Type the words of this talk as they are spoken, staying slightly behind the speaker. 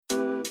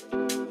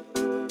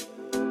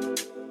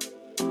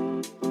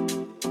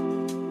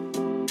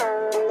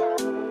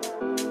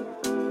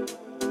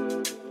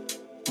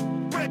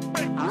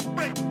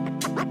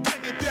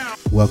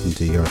Welcome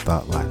to Your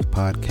Thought Life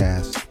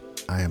podcast.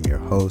 I am your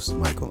host,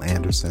 Michael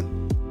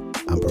Anderson.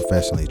 I'm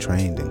professionally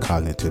trained in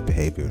cognitive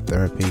behavioral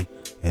therapy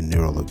and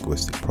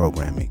neuro-linguistic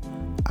programming.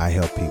 I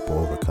help people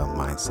overcome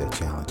mindset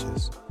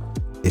challenges.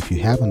 If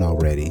you haven't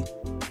already,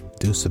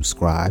 do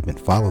subscribe and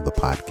follow the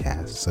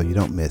podcast so you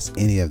don't miss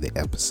any of the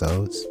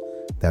episodes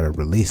that are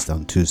released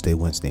on Tuesday,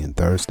 Wednesday, and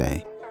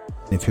Thursday.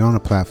 If you're on a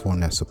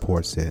platform that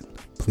supports it,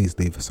 please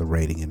leave us a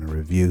rating and a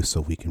review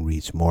so we can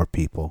reach more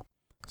people,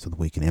 so that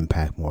we can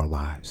impact more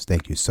lives.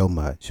 Thank you so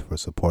much for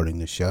supporting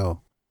the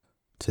show.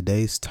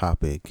 Today's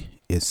topic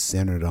is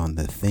centered on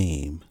the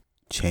theme,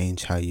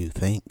 change how you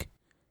think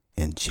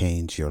and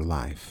change your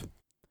life.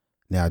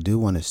 Now, I do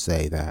want to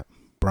say that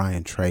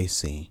Brian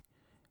Tracy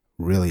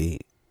really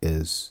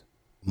is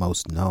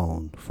most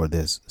known for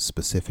this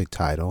specific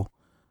title.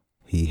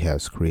 He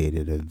has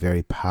created a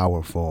very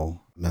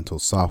powerful mental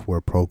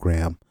software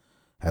program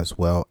as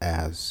well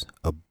as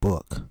a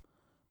book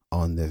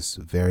on this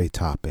very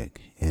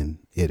topic, and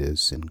it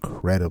is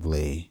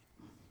incredibly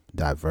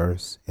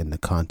diverse in the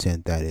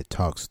content that it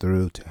talks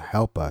through to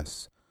help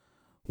us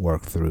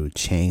work through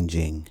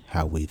changing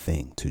how we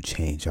think to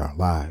change our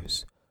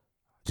lives.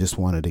 Just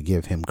wanted to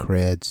give him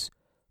creds,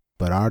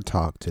 but our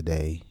talk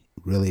today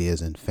really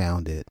isn't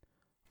founded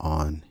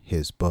on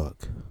his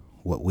book.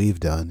 What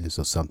we've done is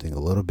something a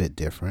little bit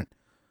different.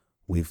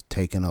 We've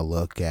taken a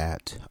look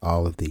at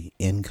all of the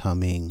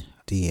incoming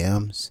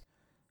DMs,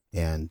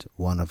 and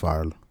one of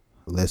our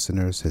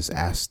listeners has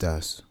asked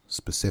us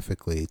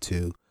specifically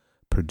to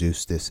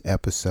produce this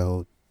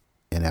episode,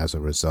 and as a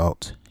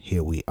result,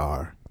 here we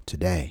are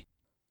today.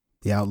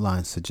 The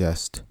outline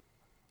suggests a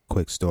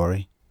quick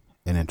story,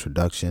 an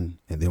introduction,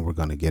 and then we're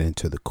going to get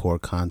into the core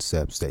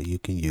concepts that you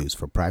can use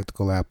for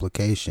practical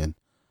application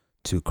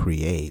to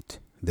create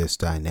this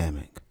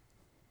dynamic,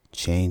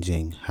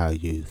 changing how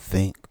you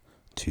think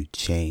to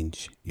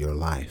change your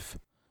life.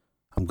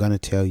 I'm going to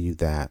tell you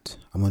that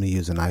I'm going to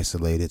use an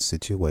isolated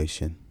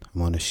situation. I'm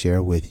going to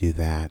share with you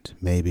that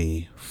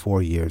maybe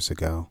 4 years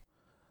ago,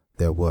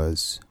 there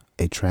was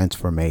a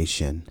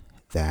transformation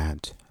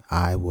that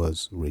I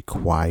was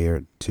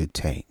required to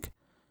take.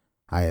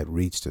 I had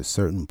reached a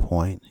certain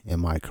point in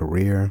my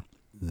career.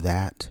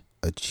 That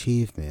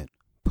achievement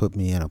put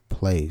me in a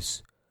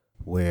place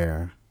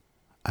where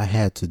I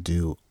had to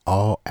do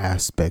all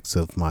aspects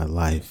of my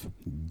life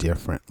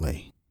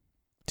differently,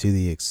 to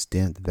the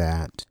extent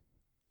that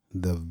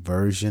the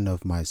version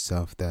of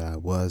myself that I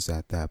was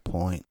at that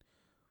point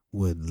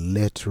would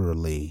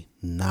literally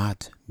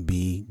not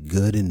be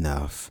good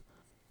enough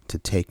to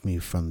take me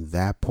from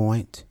that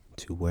point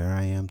to where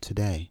I am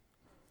today.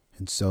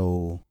 And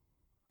so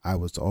I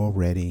was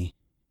already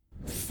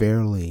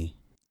fairly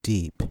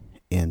deep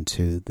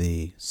into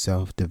the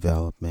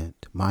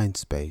self-development mind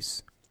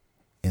space,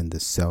 in the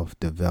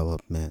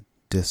self-development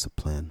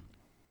discipline.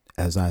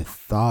 As I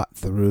thought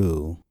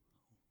through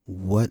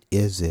what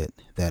is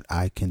it that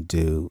I can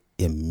do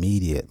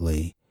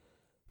immediately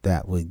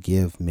that would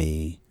give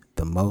me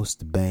the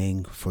most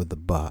bang for the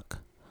buck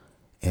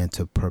and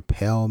to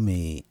propel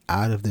me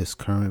out of this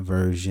current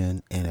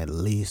version and at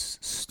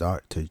least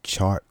start to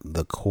chart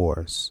the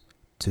course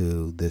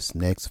to this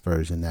next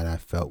version that I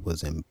felt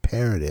was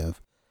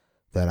imperative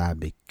that I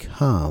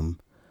become.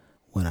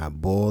 When I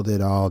boiled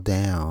it all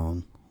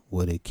down,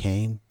 what it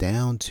came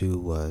down to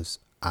was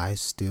I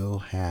still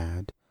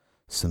had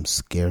some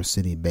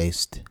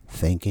scarcity-based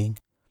thinking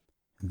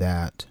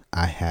that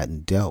I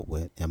hadn't dealt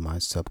with in my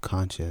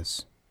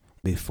subconscious.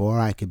 Before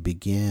I could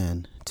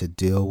begin to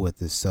deal with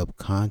the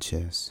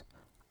subconscious,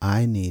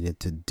 I needed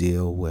to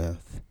deal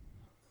with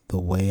the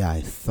way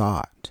I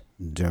thought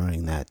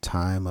during that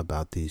time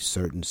about these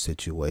certain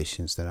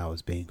situations that I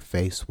was being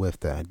faced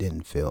with that I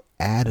didn't feel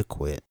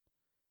adequate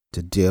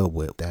to deal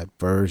with that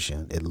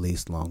version, at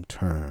least long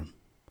term.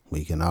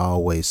 We can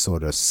always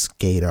sort of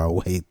skate our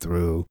way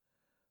through,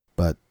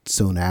 but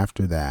soon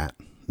after that,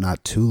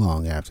 not too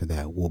long after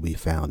that, we'll be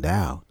found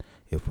out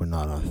if we're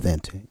not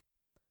authentic.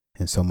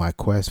 And so my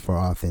quest for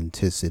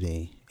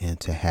authenticity and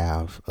to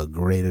have a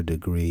greater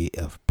degree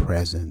of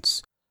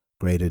presence,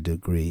 greater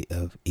degree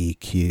of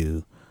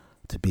EQ,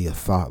 to be a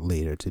thought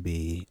leader, to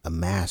be a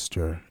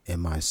master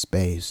in my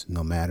space,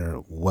 no matter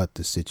what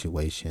the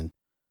situation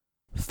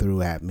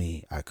threw at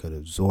me, I could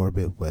absorb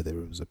it, whether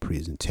it was a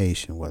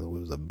presentation, whether it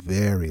was a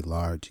very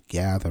large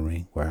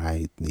gathering where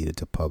I needed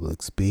to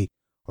public speak,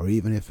 or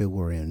even if it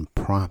were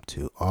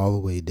impromptu, all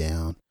the way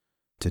down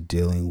to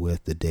dealing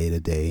with the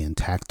day-to-day and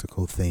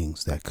tactical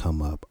things that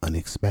come up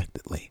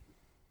unexpectedly.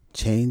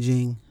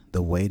 Changing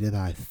the way that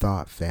I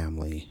thought,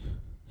 family,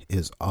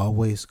 is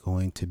always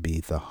going to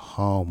be the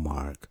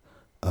hallmark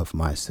of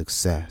my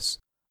success.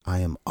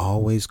 I am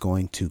always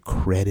going to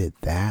credit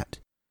that,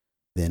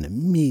 then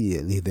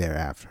immediately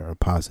thereafter, a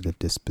positive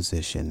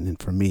disposition. And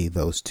for me,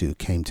 those two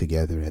came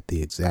together at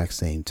the exact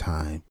same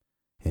time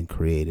and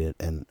created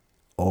an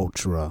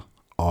ultra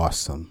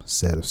awesome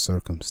set of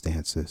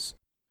circumstances.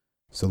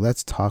 So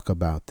let's talk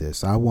about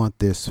this. I want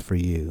this for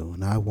you,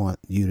 and I want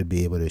you to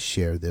be able to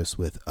share this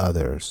with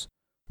others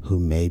who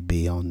may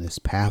be on this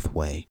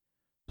pathway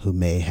who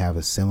may have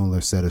a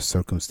similar set of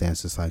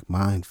circumstances like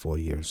mine 4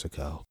 years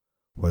ago,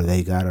 where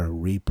they got to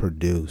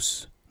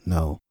reproduce,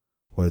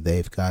 where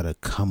they've got to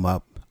come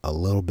up a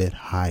little bit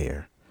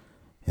higher.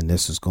 And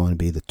this is going to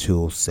be the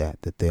tool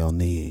set that they'll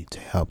need to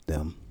help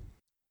them.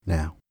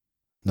 Now,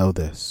 know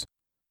this.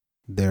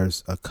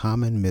 There's a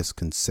common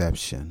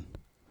misconception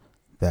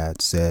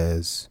that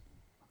says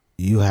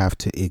you have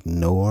to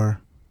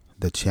ignore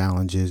the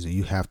challenges,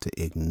 you have to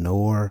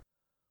ignore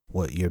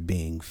what you're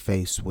being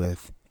faced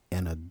with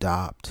and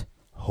adopt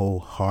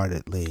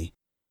wholeheartedly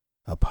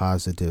a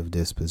positive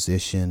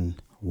disposition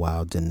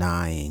while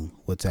denying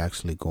what's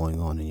actually going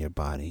on in your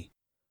body.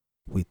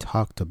 We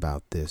talked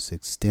about this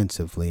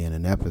extensively in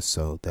an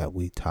episode that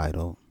we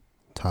titled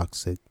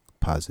Toxic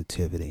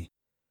Positivity.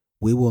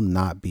 We will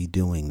not be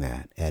doing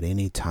that at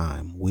any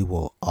time. We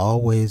will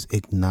always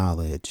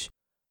acknowledge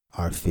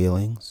our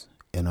feelings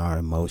and our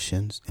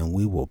emotions, and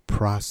we will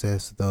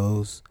process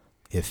those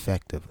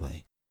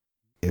effectively.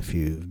 If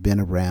you've been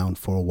around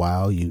for a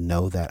while, you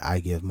know that I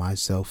give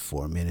myself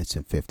 4 minutes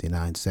and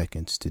 59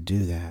 seconds to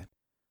do that.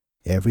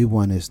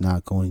 Everyone is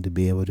not going to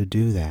be able to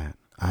do that.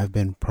 I've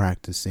been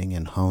practicing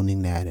and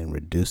honing that and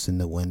reducing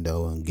the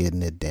window and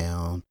getting it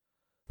down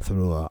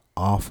through an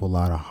awful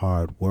lot of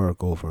hard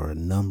work over a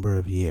number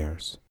of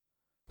years.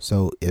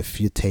 So if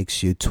it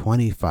takes you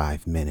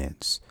 25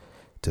 minutes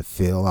to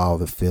feel all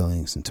the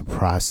feelings and to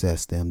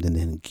process them, and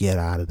then get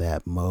out of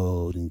that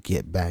mode and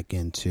get back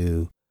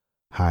into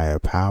higher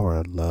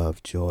power,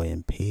 love, joy,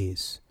 and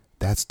peace,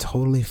 that's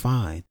totally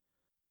fine.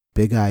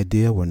 Big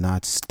idea, we're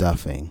not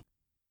stuffing.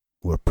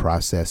 We're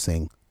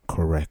processing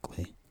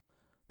correctly.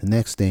 The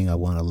next thing I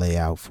want to lay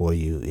out for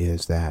you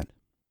is that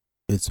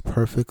it's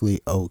perfectly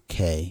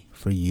okay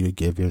for you to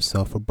give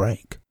yourself a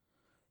break.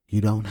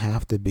 You don't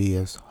have to be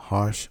as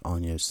harsh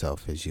on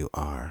yourself as you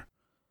are.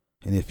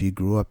 And if you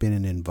grew up in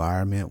an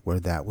environment where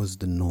that was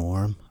the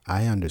norm,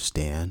 I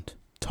understand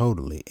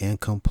totally and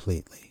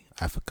completely.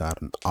 I've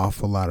got an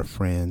awful lot of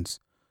friends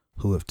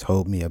who have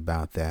told me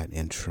about that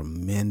in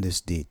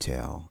tremendous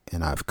detail,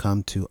 and I've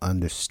come to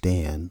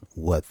understand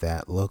what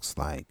that looks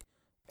like,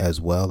 as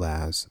well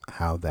as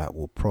how that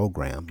will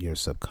program your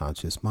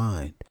subconscious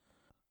mind.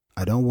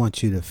 I don't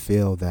want you to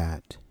feel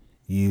that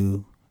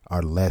you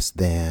are less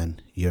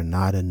than, you're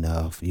not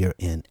enough, you're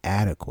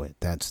inadequate.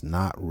 That's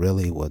not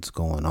really what's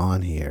going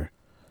on here.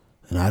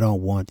 And I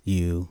don't want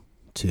you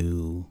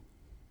to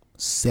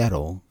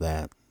settle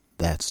that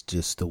that's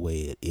just the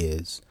way it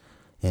is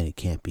and it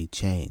can't be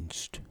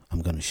changed.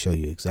 I'm going to show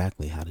you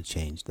exactly how to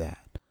change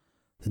that.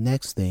 The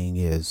next thing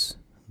is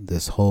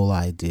this whole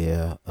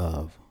idea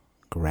of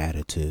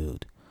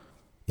gratitude.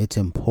 It's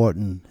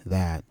important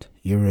that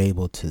you're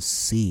able to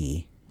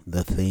see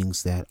the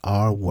things that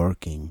are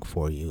working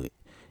for you.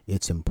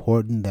 It's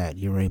important that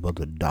you're able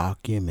to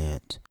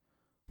document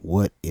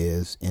what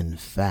is in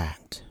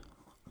fact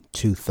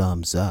 2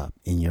 thumbs up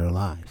in your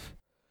life.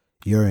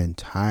 Your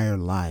entire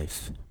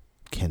life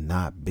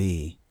cannot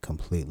be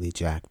completely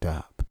jacked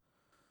up.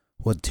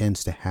 What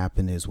tends to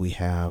happen is we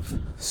have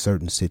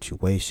certain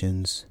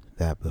situations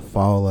that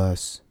befall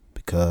us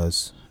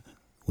because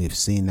we've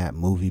seen that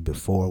movie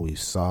before, we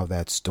saw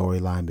that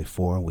storyline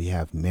before, we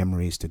have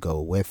memories to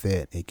go with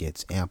it, it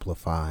gets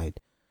amplified,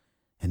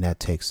 and that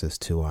takes us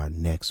to our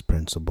next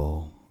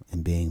principle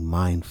and being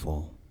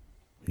mindful.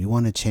 You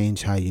want to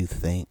change how you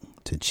think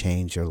to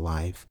change your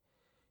life,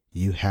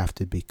 you have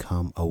to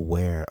become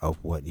aware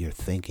of what you're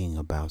thinking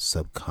about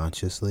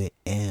subconsciously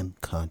and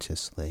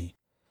consciously.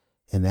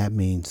 And that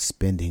means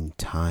spending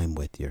time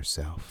with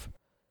yourself.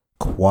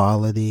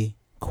 Quality,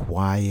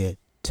 quiet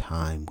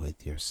time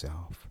with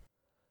yourself.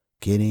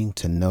 Getting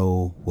to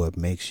know what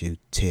makes you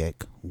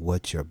tick,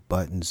 what your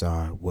buttons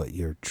are, what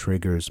your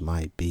triggers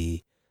might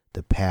be,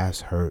 the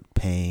past hurt,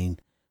 pain,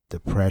 the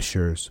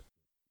pressures,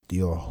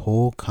 your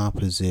whole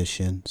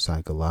composition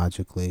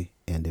psychologically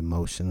and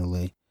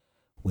emotionally.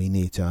 We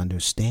need to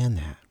understand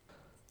that.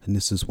 And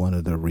this is one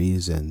of the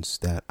reasons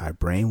that I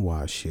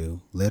brainwash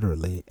you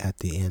literally at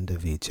the end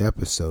of each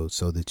episode,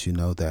 so that you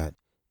know that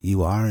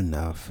you are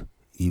enough,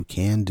 you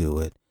can do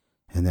it,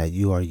 and that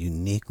you are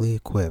uniquely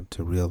equipped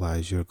to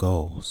realize your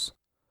goals.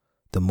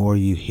 The more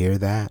you hear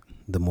that,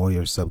 the more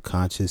your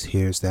subconscious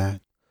hears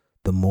that,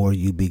 the more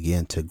you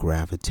begin to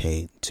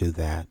gravitate to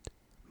that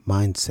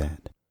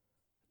mindset.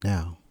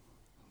 Now,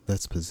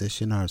 let's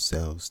position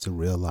ourselves to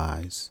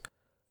realize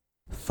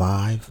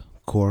 5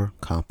 core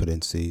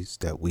competencies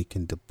that we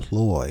can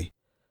deploy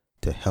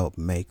to help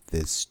make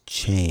this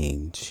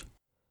change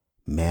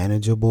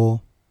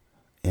manageable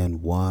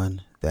and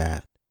one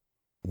that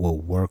will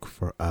work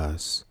for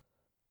us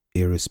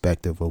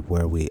irrespective of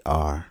where we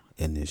are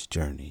in this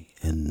journey.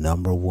 And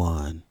number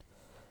 1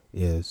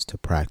 is to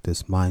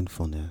practice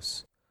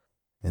mindfulness.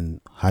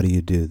 And how do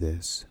you do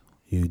this?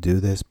 You do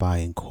this by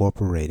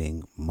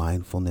incorporating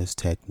mindfulness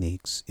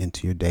techniques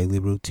into your daily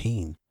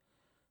routine.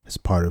 As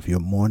part of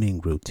your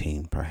morning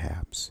routine,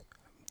 perhaps.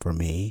 For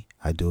me,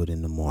 I do it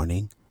in the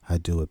morning, I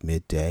do it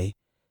midday,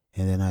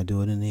 and then I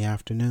do it in the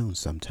afternoon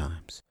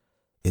sometimes.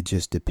 It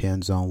just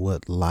depends on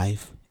what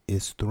life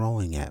is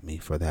throwing at me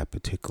for that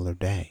particular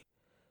day.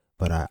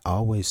 But I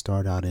always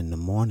start out in the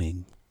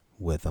morning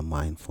with a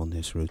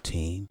mindfulness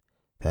routine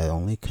that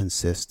only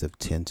consists of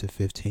 10 to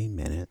 15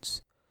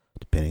 minutes,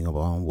 depending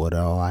upon what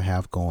all I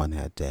have going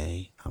that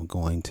day. I'm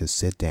going to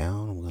sit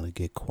down. I'm going to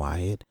get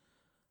quiet.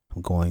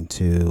 I'm going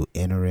to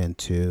enter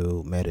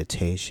into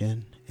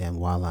meditation.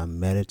 And while I'm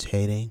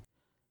meditating,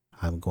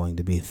 I'm going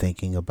to be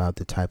thinking about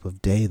the type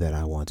of day that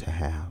I want to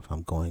have.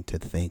 I'm going to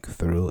think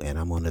through and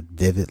I'm going to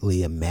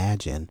vividly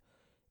imagine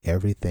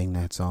everything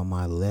that's on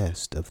my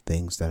list of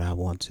things that I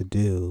want to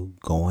do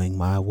going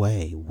my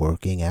way,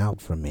 working out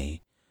for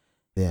me.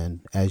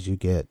 Then as you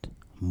get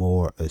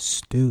more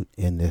astute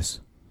in this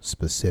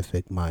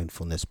specific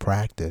mindfulness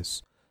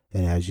practice,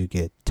 and as you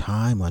get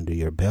time under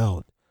your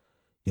belt,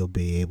 you'll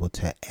be able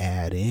to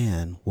add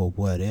in, well,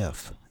 what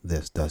if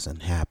this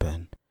doesn't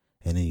happen?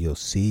 And then you'll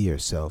see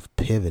yourself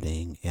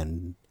pivoting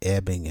and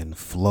ebbing and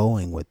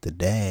flowing with the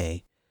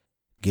day,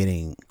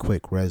 getting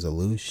quick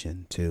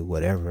resolution to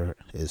whatever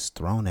is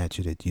thrown at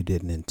you that you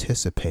didn't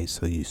anticipate,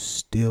 so you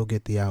still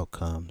get the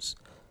outcomes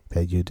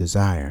that you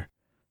desire.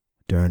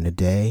 During the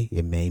day,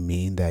 it may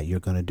mean that you're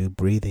going to do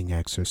breathing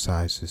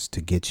exercises to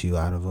get you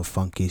out of a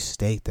funky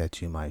state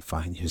that you might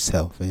find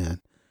yourself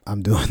in.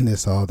 I'm doing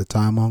this all the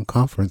time on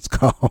conference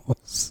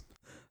calls.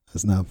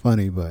 It's not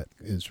funny, but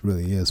it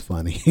really is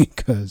funny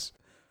because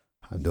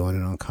I'm doing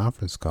it on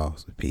conference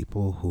calls with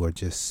people who are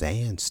just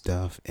saying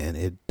stuff and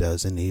it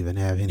doesn't even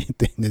have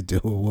anything to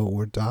do with what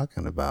we're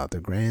talking about. They're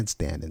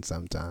grandstanding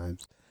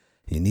sometimes.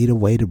 You need a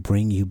way to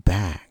bring you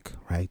back,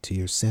 right, to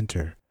your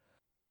center.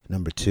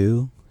 Number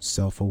 2,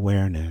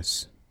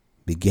 self-awareness.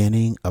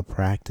 Beginning a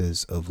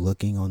practice of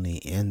looking on the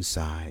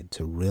inside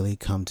to really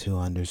come to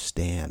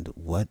understand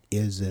what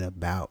is it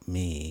about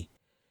me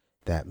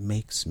that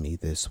makes me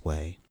this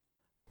way.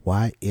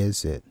 Why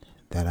is it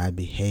that I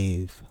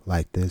behave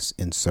like this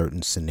in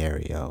certain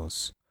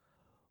scenarios?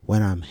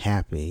 When I'm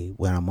happy,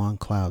 when I'm on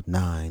cloud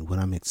 9, when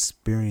I'm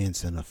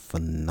experiencing a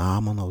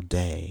phenomenal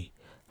day,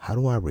 how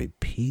do I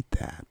repeat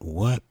that?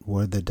 What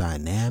were the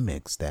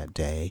dynamics that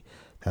day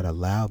that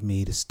allowed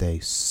me to stay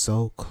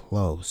so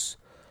close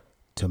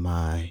to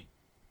my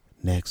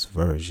next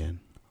version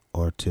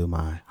or to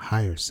my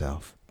higher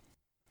self?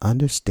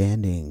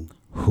 Understanding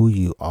who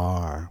you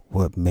are,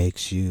 what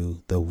makes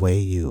you the way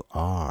you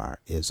are,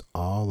 is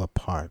all a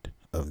part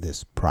of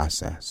this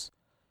process.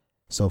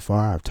 So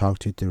far, I've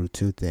talked you through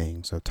 2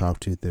 things. I've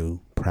talked you through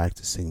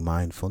practicing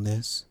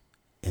mindfulness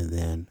and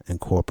then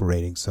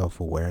incorporating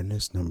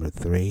self-awareness. Number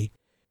 3,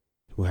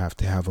 you have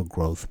to have a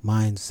growth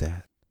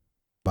mindset.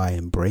 By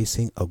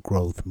embracing a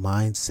growth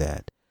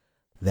mindset,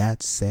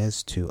 that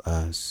says to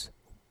us,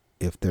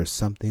 if there's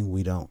something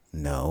we don't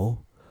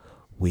know,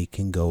 we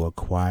can go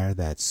acquire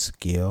that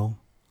skill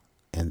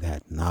and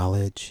that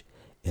knowledge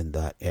and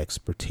that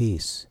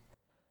expertise,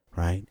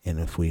 right? And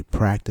if we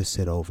practice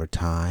it over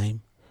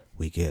time,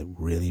 we get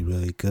really,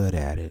 really good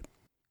at it.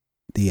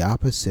 The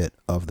opposite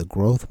of the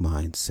growth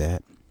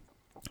mindset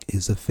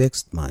is a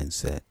fixed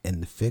mindset.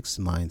 And the fixed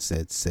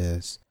mindset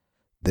says,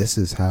 this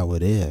is how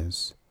it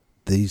is.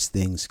 These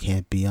things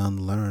can't be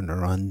unlearned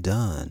or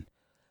undone.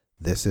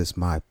 This is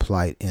my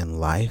plight in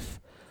life.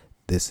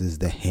 This is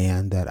the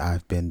hand that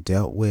I've been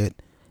dealt with,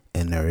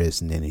 and there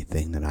isn't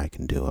anything that I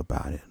can do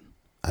about it.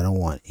 I don't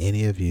want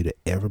any of you to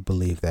ever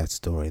believe that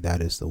story.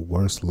 That is the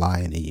worst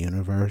lie in the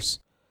universe.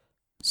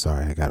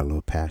 Sorry, I got a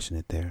little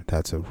passionate there.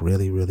 That's a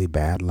really, really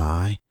bad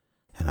lie,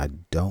 and I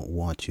don't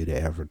want you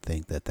to ever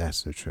think that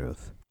that's the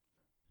truth.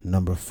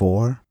 Number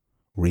 4,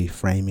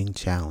 reframing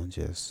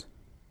challenges.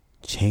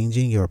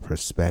 Changing your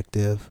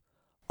perspective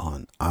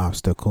on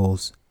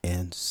obstacles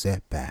and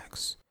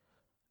setbacks.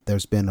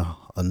 There's been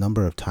a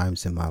number of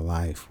times in my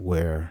life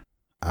where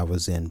I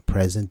was in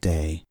present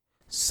day,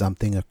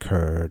 something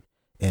occurred,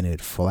 and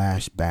it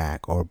flashed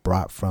back or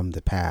brought from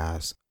the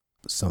past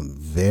some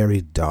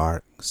very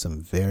dark,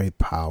 some very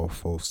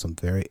powerful, some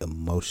very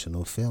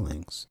emotional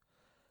feelings.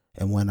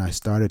 And when I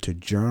started to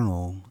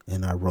journal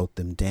and I wrote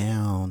them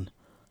down,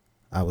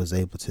 I was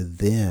able to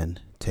then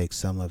take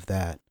some of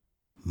that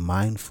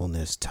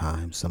mindfulness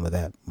time, some of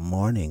that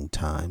morning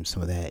time,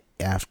 some of that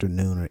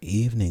afternoon or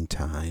evening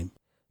time,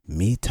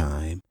 me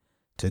time,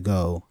 to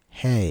go,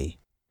 hey,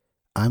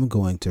 I'm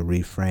going to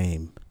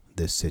reframe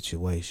this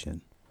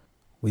situation.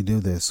 We do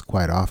this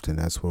quite often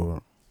as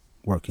we're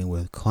working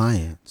with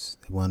clients.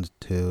 They want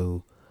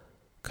to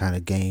kind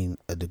of gain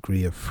a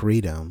degree of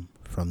freedom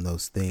from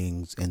those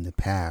things in the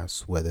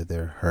past, whether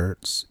they're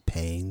hurts,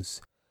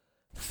 pains,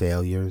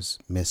 failures,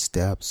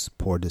 missteps,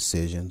 poor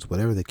decisions,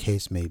 whatever the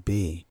case may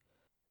be.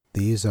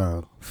 These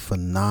are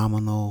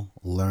phenomenal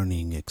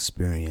learning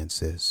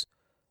experiences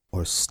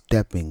or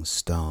stepping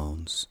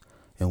stones,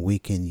 and we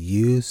can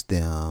use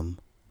them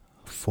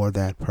for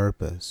that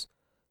purpose.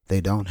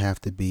 They don't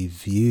have to be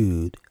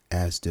viewed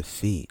as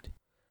defeat.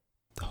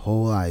 The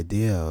whole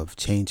idea of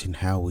changing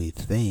how we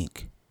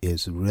think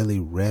is really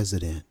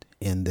resident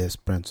in this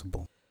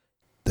principle.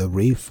 The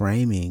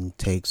reframing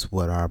takes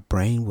what our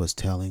brain was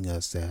telling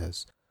us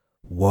as,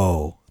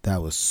 whoa,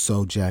 that was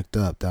so jacked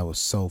up, that was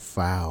so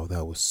foul,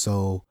 that was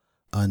so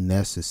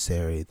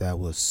unnecessary, that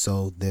was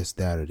so this,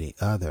 that, or the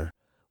other.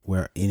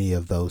 where any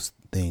of those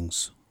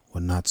things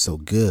were not so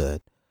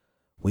good,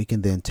 we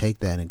can then take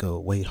that and go,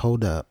 wait,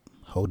 hold up.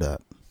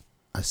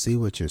 I see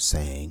what you're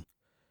saying.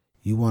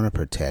 You want to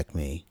protect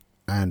me.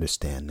 I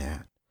understand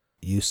that.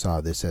 You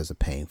saw this as a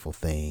painful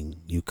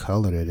thing. You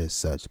colored it as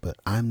such, but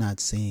I'm not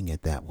seeing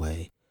it that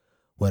way.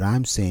 What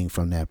I'm seeing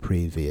from that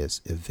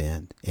previous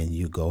event, and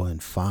you go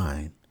and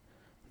find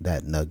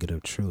that nugget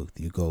of truth.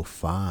 You go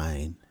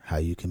find how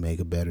you can make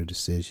a better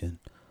decision.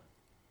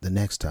 The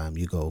next time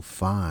you go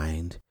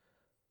find,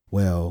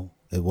 well,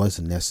 it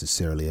wasn't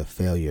necessarily a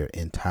failure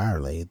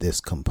entirely.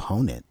 This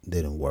component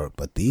didn't work,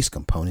 but these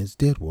components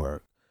did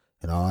work.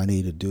 And all I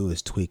need to do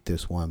is tweak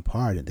this one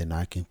part, and then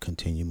I can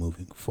continue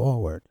moving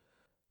forward.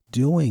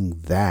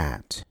 Doing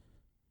that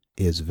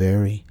is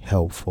very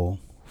helpful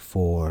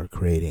for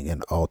creating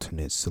an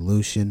alternate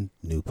solution,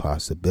 new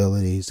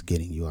possibilities,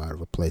 getting you out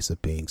of a place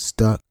of being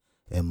stuck,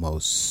 and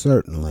most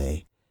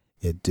certainly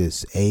it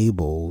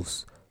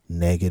disables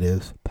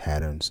negative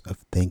patterns of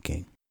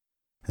thinking.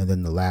 And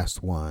then the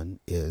last one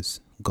is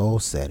goal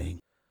setting.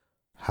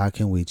 How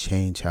can we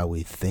change how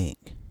we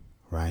think,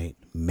 right?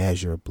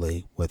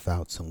 Measurably,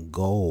 without some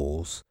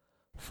goals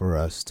for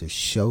us to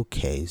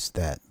showcase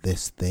that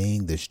this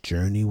thing, this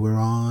journey we're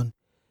on,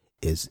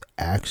 is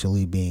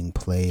actually being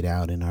played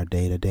out in our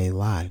day-to-day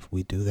life.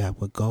 We do that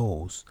with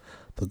goals.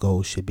 The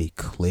goals should be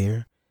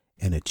clear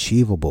and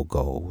achievable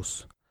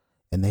goals,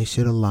 and they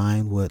should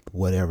align with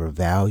whatever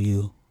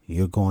value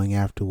you're going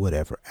after,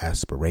 whatever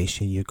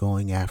aspiration you're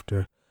going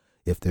after.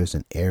 If there's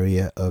an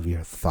area of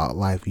your thought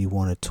life you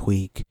want to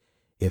tweak,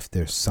 if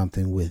there's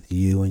something with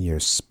you and your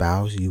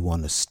spouse you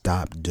want to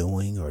stop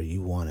doing or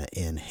you want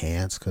to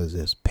enhance because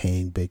it's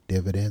paying big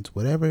dividends,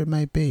 whatever it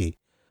may be,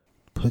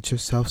 put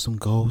yourself some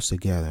goals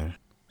together.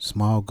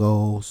 Small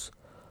goals,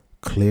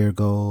 clear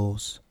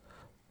goals,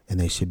 and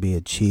they should be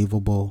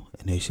achievable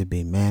and they should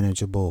be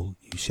manageable.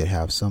 You should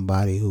have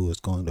somebody who is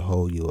going to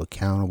hold you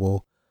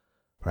accountable,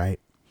 right?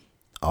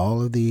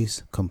 All of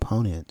these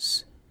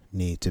components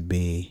need to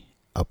be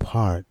a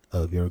part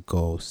of your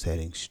goal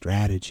setting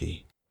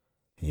strategy.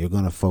 And you're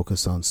going to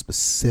focus on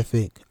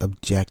specific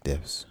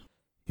objectives.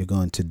 You're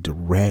going to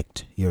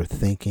direct your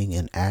thinking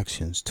and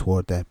actions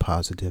toward that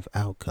positive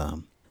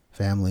outcome.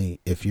 Family,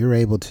 if you're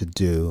able to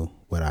do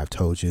what I've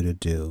told you to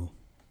do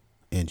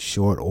in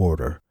short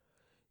order,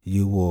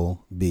 you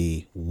will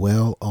be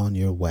well on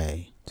your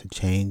way to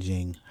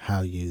changing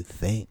how you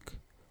think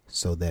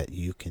so that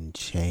you can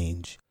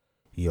change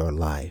your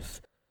life.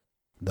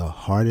 The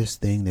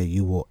hardest thing that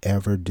you will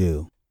ever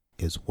do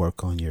is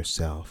work on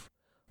yourself.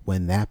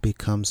 When that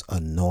becomes a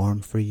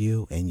norm for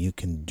you and you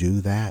can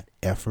do that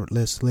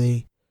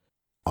effortlessly,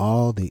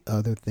 all the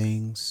other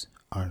things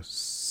are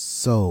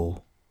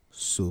so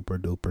super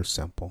duper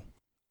simple.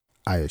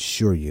 I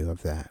assure you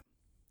of that.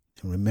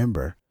 And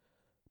remember,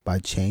 by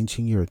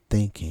changing your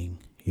thinking,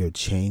 you're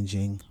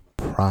changing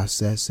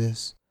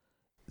processes.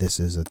 This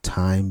is a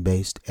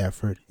time-based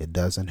effort. It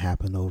doesn't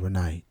happen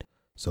overnight.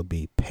 So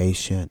be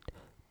patient,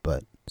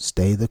 but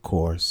stay the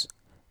course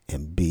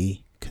and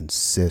be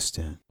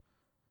consistent.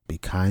 Be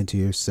kind to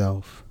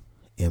yourself.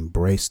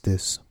 Embrace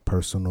this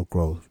personal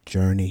growth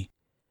journey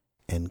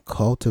and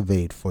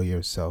cultivate for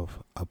yourself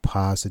a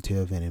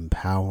positive and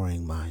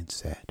empowering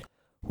mindset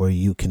where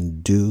you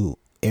can do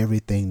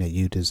everything that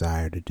you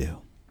desire to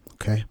do.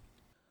 Okay?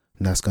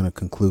 And that's going to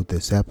conclude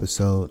this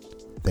episode.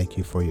 Thank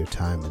you for your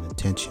time and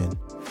attention.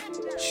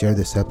 Share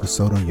this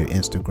episode on your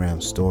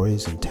Instagram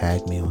stories and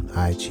tag me on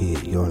IG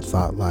at Your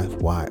Thought Life,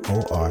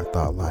 YOR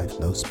Thought Life,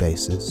 no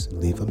spaces.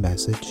 Leave a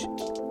message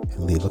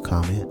and leave a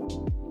comment.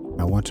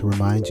 I want to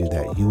remind you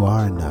that you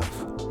are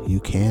enough. You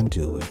can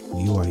do it.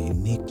 You are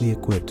uniquely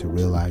equipped to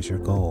realize your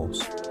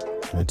goals.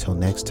 And until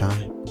next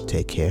time,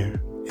 take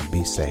care and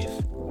be safe.